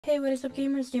Hey, what is up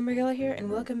gamers, Gamergilla here, and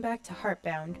welcome back to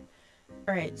Heartbound.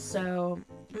 Alright, so,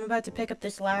 I'm about to pick up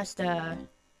this last,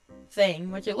 thing,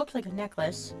 which it looks like a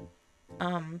necklace.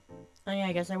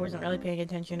 I guess I wasn't really paying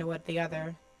attention to what the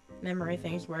other memory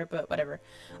things were, but whatever.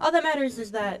 All that matters is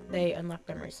that they unlock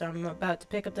memory, so I'm about to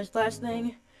pick up this last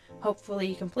thing,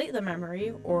 hopefully complete the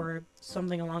memory, or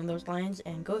something along those lines,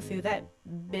 and go through that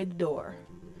big door.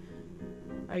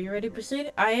 Are you ready to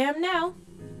proceed? I am now!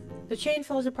 The chain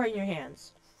falls apart in your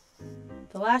hands.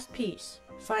 The last piece.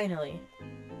 Finally.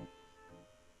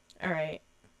 Alright.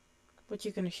 What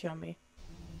you gonna show me?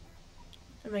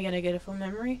 Am I gonna get a full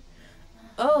memory?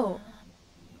 Oh!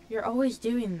 You're always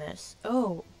doing this.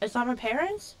 Oh, it's not my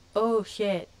parents? Oh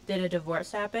shit. Did a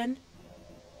divorce happen?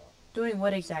 Doing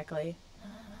what exactly?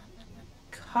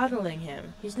 Coddling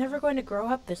him. He's never going to grow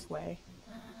up this way.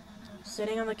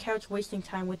 Sitting on the couch wasting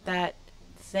time with that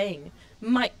thing.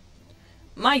 My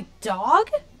dog?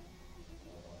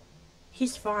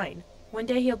 He's fine. One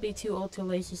day he'll be too old to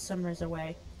laze his summers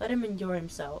away. Let him enjoy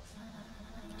himself.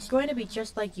 He's going to be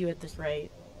just like you at this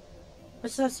rate.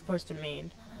 What's that supposed to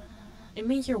mean? It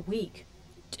means you're weak.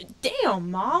 Damn,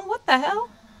 Mom, what the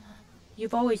hell?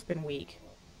 You've always been weak.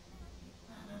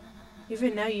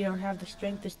 Even now you don't have the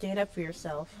strength to stand up for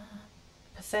yourself.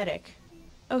 Pathetic.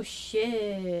 Oh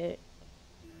shit.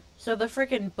 So the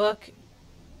frickin' book,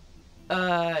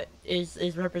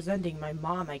 is representing my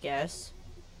mom, I guess.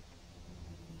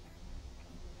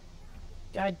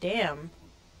 God damn.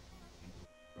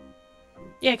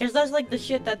 Yeah, because that's like the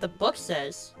shit that the book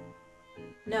says.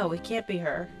 No, it can't be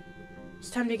her. It's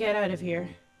time to get out of here.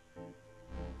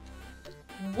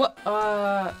 What?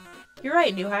 You're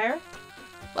right, new hire.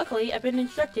 Luckily, I've been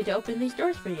instructed to open these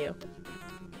doors for you.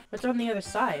 What's on the other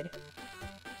side?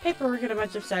 Paperwork and a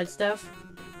bunch of sad stuff.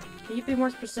 Can you be more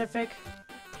specific?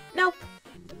 Nope.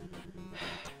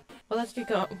 Well, let's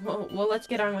get let's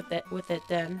get on with it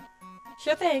then.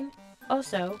 Sure thing.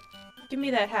 Also, give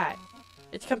me that hat.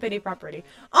 It's company property.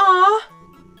 Aww!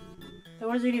 That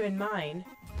wasn't even mine.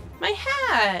 My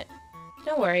hat!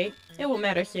 Don't worry, it won't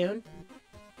matter soon.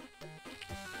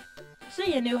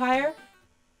 See ya, new hire.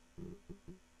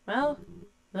 Well,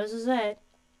 this is it.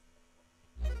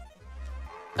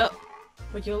 Oh,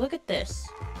 would you look at this?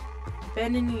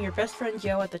 Abandoning your best friend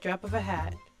Joe at the drop of a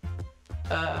hat.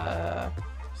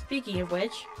 Speaking of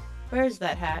which, where's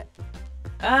that hat?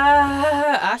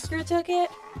 Oscar took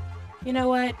it? You know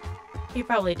what? He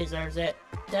probably deserves it.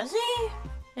 Does he?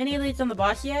 Any leads on the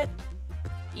boss yet?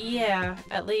 Yeah,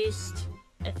 at least,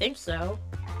 I think so.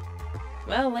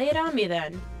 Well, lay it on me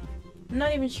then. I'm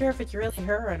not even sure if it's really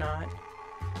her or not.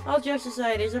 All jokes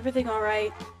aside, is everything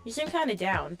alright? You seem kinda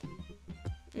down.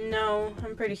 No,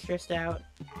 I'm pretty stressed out.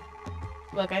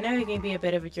 Look, I know you can be a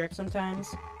bit of a jerk sometimes.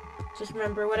 Just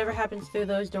remember, whatever happens through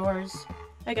those doors,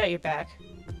 I got your back.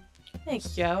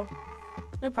 Thanks, Joe.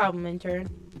 No problem, intern.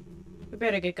 We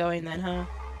better get going then, huh?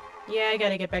 Yeah, I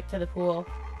gotta get back to the pool.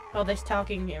 All this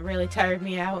talking, it really tired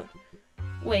me out.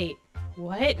 Wait,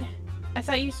 what? I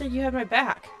thought you said you had my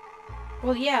back.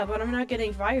 Well, yeah, but I'm not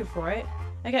getting fired for it.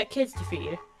 I got kids to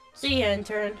feed. See ya,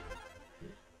 intern.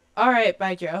 Alright,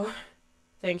 bye, Joe.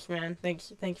 Thanks, man.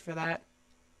 Thanks for that.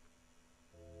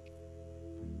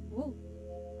 Woo.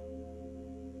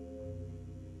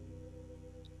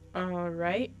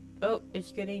 Alright. Oh,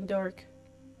 it's getting dark.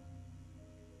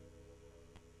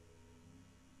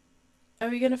 Are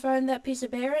we gonna find that piece of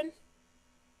Baron?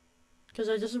 Because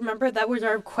I just remembered that was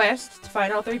our quest, to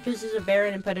find all 3 pieces of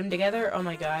Baron and put them together. Oh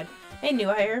my god. Hey, new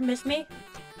hire, miss me?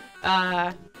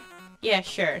 Yeah,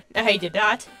 sure. I did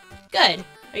not. Good.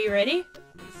 Are you ready?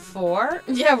 For?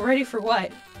 Yeah, ready for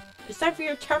what? It's time for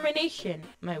your termination.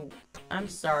 I'm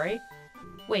sorry.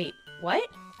 Wait, what?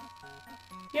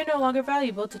 You're no longer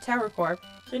valuable to Tower Corp,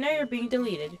 so now you're being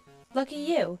deleted. Lucky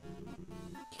you.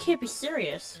 You can't be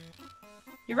serious.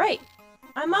 You're right.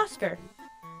 I'm Oscar.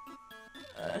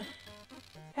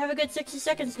 Have a good 60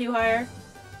 seconds, new hire.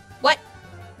 What?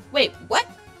 Wait, what?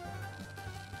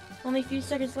 Only a few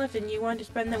seconds left and you want to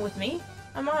spend them with me?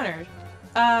 I'm honored.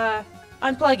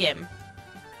 Unplug him.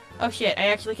 Oh shit, I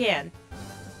actually can.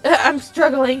 I'm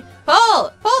struggling.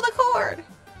 Pull! Pull the cord!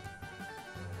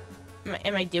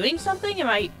 Am I doing something?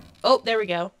 Oh, there we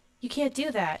go. You can't do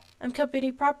that. I'm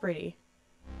company property.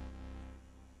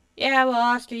 Yeah, well,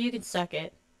 Oscar, you can suck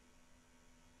it.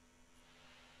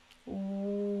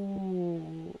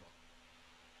 Ooh.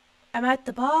 I'm at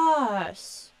the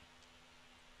boss.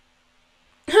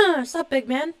 Sup, big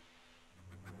man?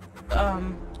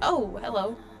 Oh,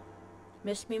 hello.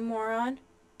 Miss me, moron?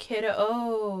 Kiddo.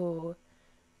 Oh.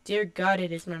 Dear God,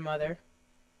 it is my mother.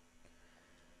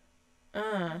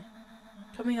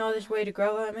 Coming all this way to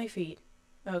grovel at my feet.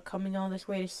 Oh, coming all this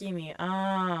way to see me.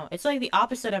 Oh, it's like the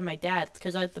opposite of my dad,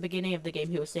 because at the beginning of the game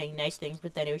he was saying nice things,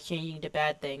 but then it was changing to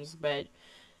bad things, but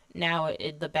now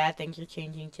the bad things are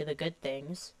changing to the good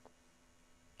things.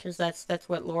 Because that's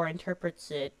what Laura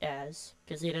interprets it as,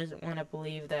 because he doesn't want to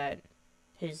believe that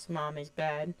his mom is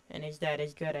bad and his dad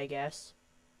is good, I guess.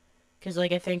 Because,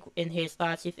 like, I think in his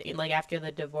thoughts, like, after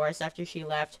the divorce, after she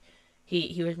left,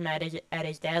 he was mad at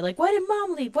his dad, like, why did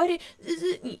mom leave? Why did,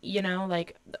 you know,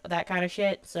 like, that kind of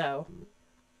shit, so.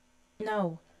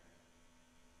 No.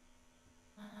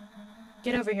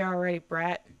 Get over here already,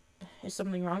 brat. Is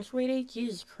something wrong, sweetie?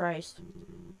 Jesus Christ.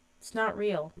 It's not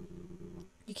real.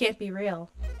 You can't be real.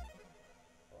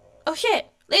 Oh, shit!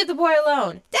 Leave the boy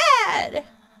alone! Dad!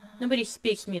 Nobody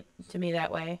speaks to me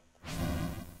that way.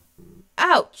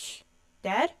 Ouch!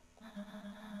 Dad?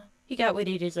 He got what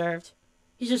he deserved.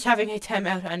 He's just having a time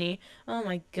out, honey. Oh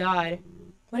my god.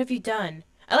 What have you done?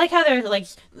 I like how they're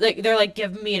like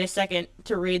giving me a second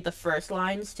to read the first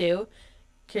lines too,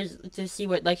 to see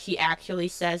what like he actually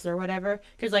says or whatever.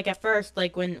 Cause like at first,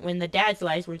 like when the dad's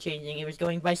lines were changing, it was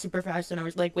going by super fast, and I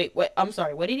was like, wait, what? I'm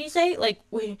sorry, what did he say? Like,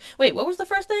 wait, what was the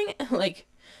first thing? Like,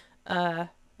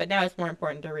 but now it's more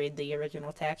important to read the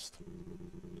original text.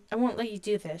 I won't let you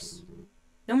do this.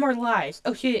 No more lies.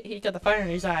 Oh shit, he's got the fire in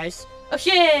his eyes. Oh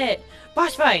shit!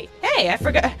 Boss fight! Hey, I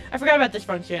forgot about this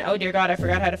function. Oh dear god, I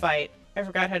forgot how to fight. I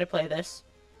forgot how to play this.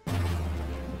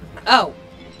 Oh.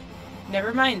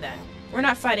 Never mind then. We're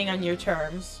not fighting on your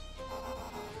terms.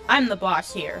 I'm the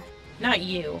boss here, not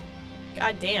you.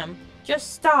 God damn.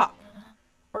 Just stop.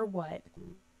 Or what?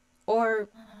 Or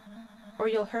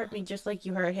you'll hurt me just like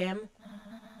you hurt him.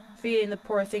 Feeding the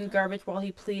poor thing garbage while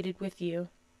he pleaded with you.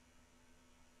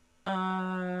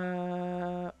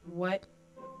 What?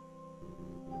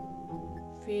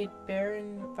 Feed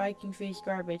Baron Viking Feast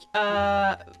garbage.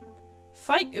 What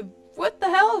the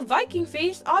hell? Viking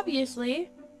Feast?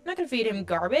 Obviously. I'm not gonna feed him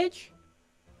garbage.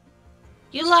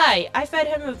 You lie! I fed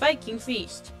him a Viking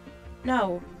Feast.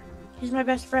 No. He's my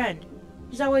best friend.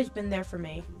 He's always been there for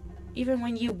me. Even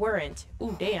when you weren't.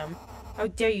 Ooh, damn. How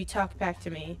dare you talk back to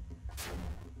me?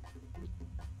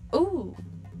 Ooh.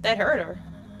 That hurt her.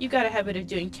 You got a habit of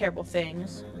doing terrible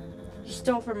things. You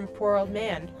stole from a poor old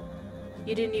man.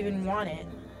 You didn't even want it.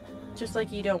 Just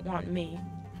like you don't want me.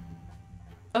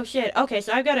 Oh shit, okay,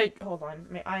 so I've gotta... Hold on,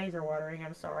 my eyes are watering,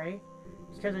 I'm sorry.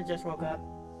 It's because I just woke up.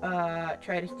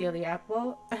 Try to steal the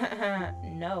apple?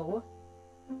 No.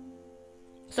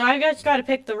 So I just gotta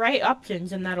pick the right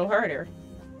options and that'll hurt her.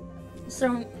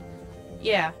 So,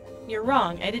 yeah, you're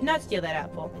wrong. I did not steal that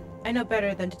apple. I know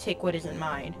better than to take what isn't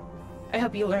mine. I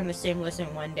hope you learn the same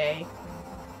lesson one day.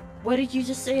 What did you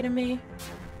just say to me?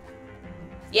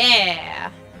 Yeah!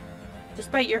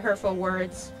 Despite your hurtful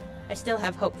words, I still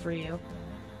have hope for you.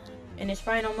 In his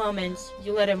final moments,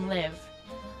 you let him live.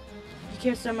 You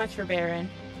care so much for Baron.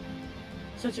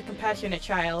 Such a compassionate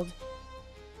child.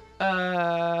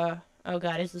 Oh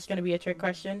god, is this gonna be a trick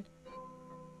question?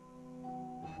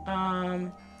 Oh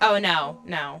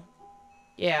no.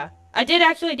 Yeah. I did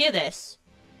actually do this.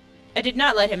 I did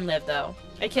not let him live, though.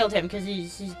 I killed him because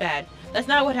he's bad. That's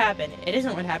not what happened. It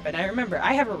isn't what happened. I remember.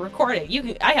 I have it recorded.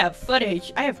 I have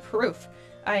footage. I have proof.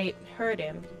 I heard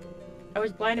him. I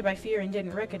was blinded by fear and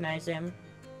didn't recognize him.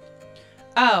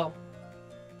 Oh.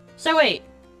 So wait.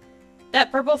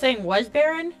 That purple thing was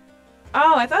Baron?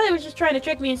 Oh, I thought it was just trying to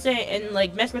trick me and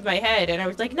like, mess with my head. And I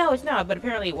was like, no, it's not. But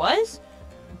apparently it was?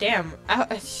 Damn.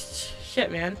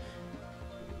 Shit, man.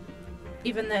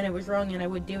 Even then, it was wrong, and I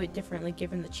would do it differently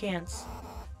given the chance.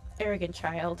 Arrogant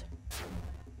child.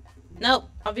 Nope,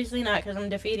 obviously not, because I'm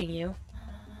defeating you.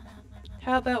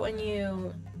 How about when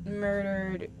you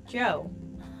murdered Joe?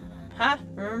 Huh?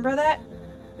 Remember that?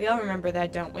 We all remember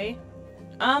that, don't we?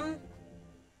 I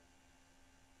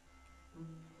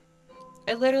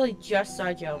literally just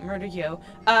saw Joe. Murder Joe.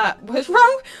 What's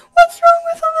wrong? What's wrong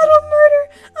with a little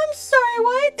murder? I'm sorry,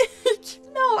 what?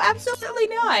 No, absolutely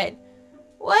not.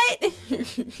 What?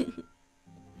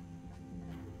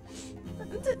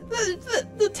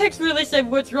 the text really said,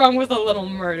 what's wrong with a little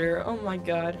murder? Oh my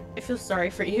god. I feel sorry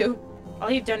for you.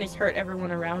 All you've done is hurt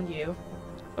everyone around you.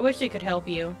 I wish I could help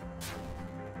you.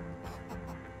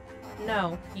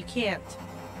 No, you can't.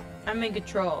 I'm in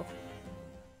control.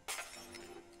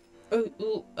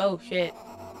 Oh shit.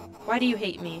 Why do you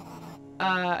hate me?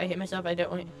 I hate myself, I don't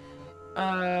want...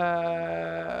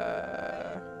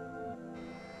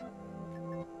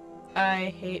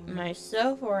 I hate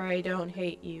myself, or I don't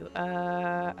hate you?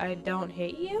 I don't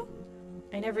hate you?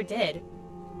 I never did.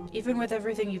 Even with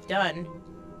everything you've done.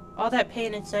 All that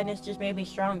pain and sadness just made me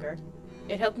stronger.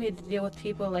 It helped me to deal with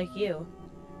people like you.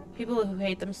 People who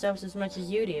hate themselves as much as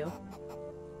you do.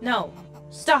 No,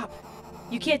 Stop!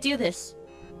 You can't do this.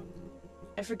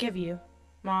 I forgive you,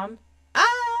 Mom.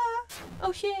 Ah!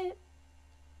 Oh shit.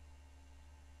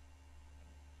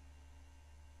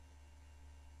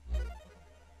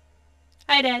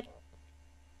 Hi, Dad.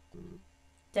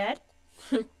 Dad?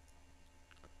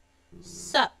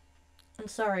 Sup? I'm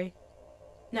sorry.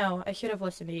 No, I should have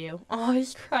listened to you. Oh,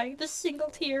 he's crying. The single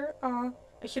tear. Aw.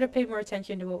 I should have paid more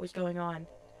attention to what was going on.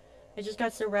 I just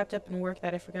got so wrapped up in work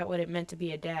that I forgot what it meant to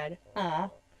be a dad. Aw.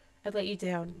 I let you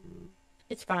down.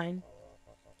 It's fine.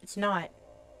 It's not.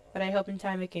 But I hope in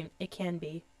time it can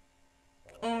be.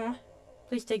 Aw.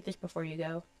 Please take this before you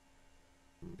go.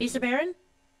 Piece of Baron?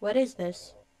 What is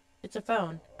this? It's a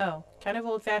phone. Oh, kind of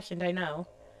old-fashioned, I know.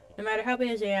 No matter how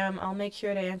busy I am, I'll make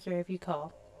sure to answer if you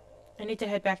call. I need to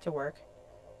head back to work.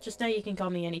 Just know you can call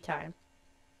me anytime.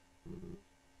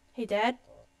 Hey, Dad?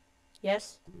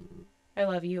 Yes? I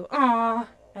love you. Aww.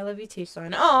 I love you too,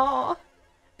 son. Aww.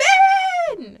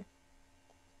 Baron!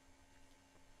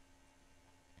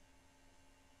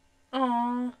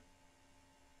 Aww.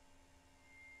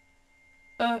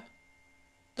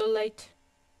 The light.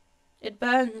 It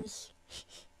burns.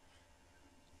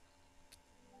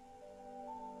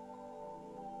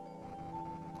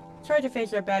 It's hard to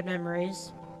face our bad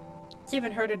memories. It's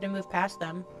even harder to move past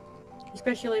them.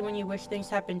 Especially when you wish things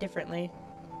happened differently.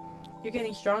 You're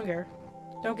getting stronger.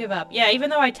 Don't give up. Yeah, even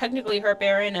though I technically hurt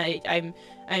Baron, I'm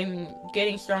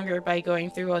getting stronger by going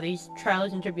through all these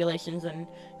trials and tribulations and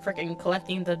freaking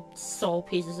collecting the soul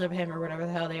pieces of him or whatever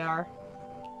the hell they are.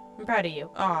 I'm proud of you.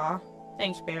 Aw.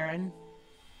 Thanks, Baron.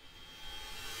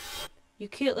 You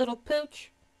cute little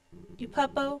pooch. You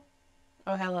puppo.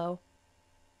 Oh, hello.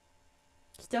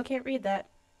 Still can't read that.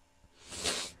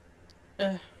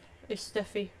 It's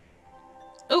stuffy.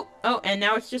 Oh, and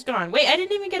now it's just gone. Wait, I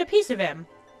didn't even get a piece of him.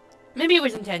 Maybe it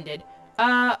was intended.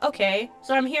 Okay.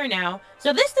 So I'm here now.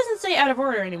 So this doesn't say out of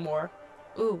order anymore.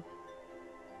 Ooh.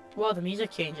 Well, the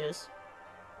music changes.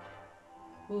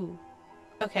 Ooh.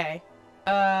 Okay.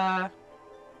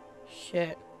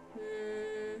 Shit.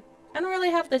 I don't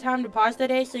really have the time to pause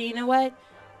today, so you know what?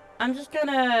 I'm just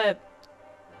gonna...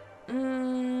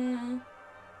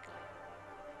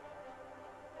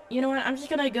 You know what? I'm just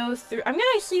gonna go through... I'm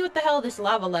gonna see what the hell this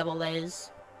lava level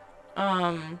is.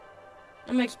 I'm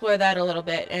gonna explore that a little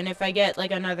bit, and if I get,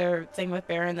 like, another thing with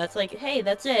Baron that's like, hey,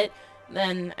 that's it,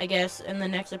 then I guess in the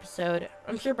next episode,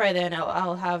 I'm sure by then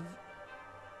I'll have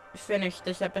finished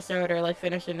this episode, or, like,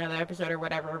 finish another episode or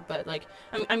whatever, but, like,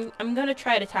 I'm gonna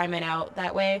try to time it out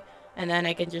that way, and then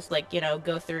I can just, like, you know,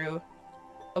 go through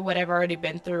what I've already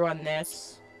been through on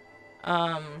this.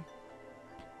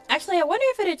 Actually, I wonder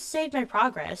if it had saved my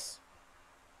progress.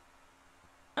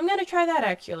 I'm gonna try that,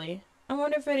 actually. I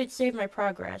wonder if it had saved my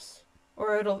progress.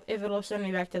 Or if it'll send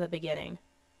me back to the beginning.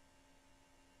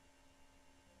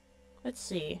 Let's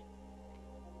see.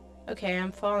 Okay,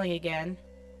 I'm falling again.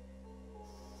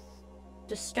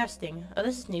 Disgusting. Oh,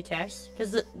 this is new text.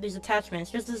 Because these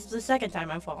attachments. Because this is the second time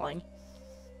I'm falling.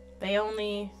 They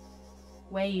only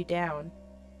weigh you down.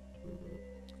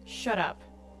 Shut up.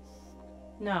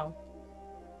 No.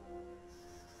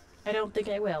 I don't think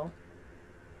I will.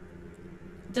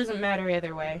 It doesn't matter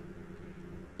either way.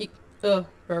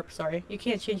 Burp, sorry. You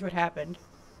can't change what happened.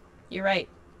 You're right.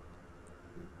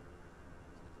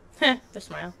 Heh, the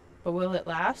smile. But will it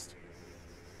last?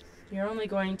 You're only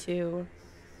going to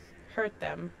hurt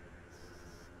them.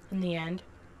 In the end.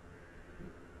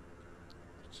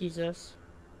 Jesus.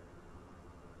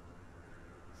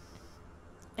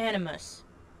 Animus.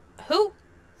 Who?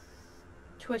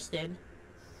 Twisted.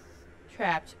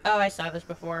 Trapped. Oh, I saw this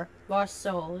before. Lost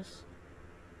souls.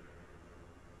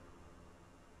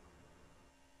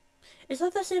 Is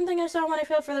that the same thing I saw when I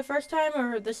fell for the first time,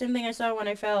 or the same thing I saw when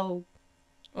I fell,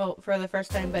 well, for the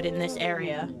first time, but in this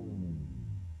area?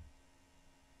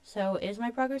 So, is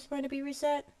my progress going to be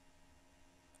reset?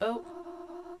 Oh.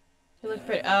 It looks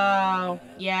pretty- oh.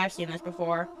 Yeah, I've seen this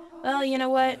before. Well, you know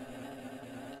what?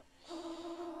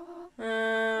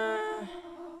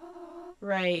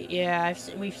 Right, yeah,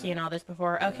 we've seen all this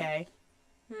before. Okay.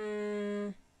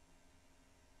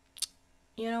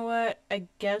 You know what? I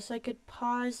guess I could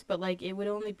pause, but, like, it would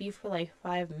only be for, like,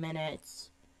 5 minutes.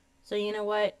 So, you know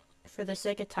what? For the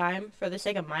sake of time, for the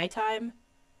sake of my time,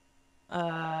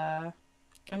 I'm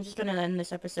just gonna end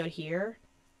this episode here.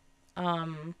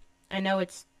 I know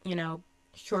it's, you know,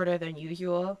 shorter than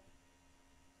usual,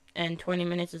 and 20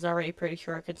 minutes is already pretty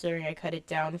short considering I cut it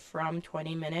down from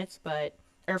 20 minutes, but,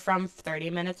 or from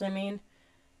 30 minutes, I mean.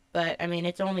 But, I mean,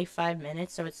 it's only 5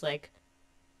 minutes, so it's, like,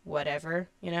 whatever,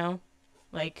 you know?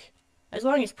 Like, as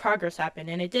long as progress happened,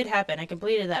 and it did happen, I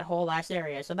completed that whole last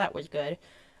area, so that was good.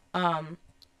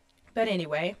 But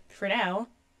anyway, for now,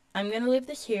 I'm gonna leave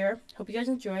this here. Hope you guys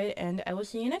enjoyed, and I will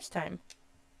see you next time.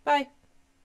 Bye!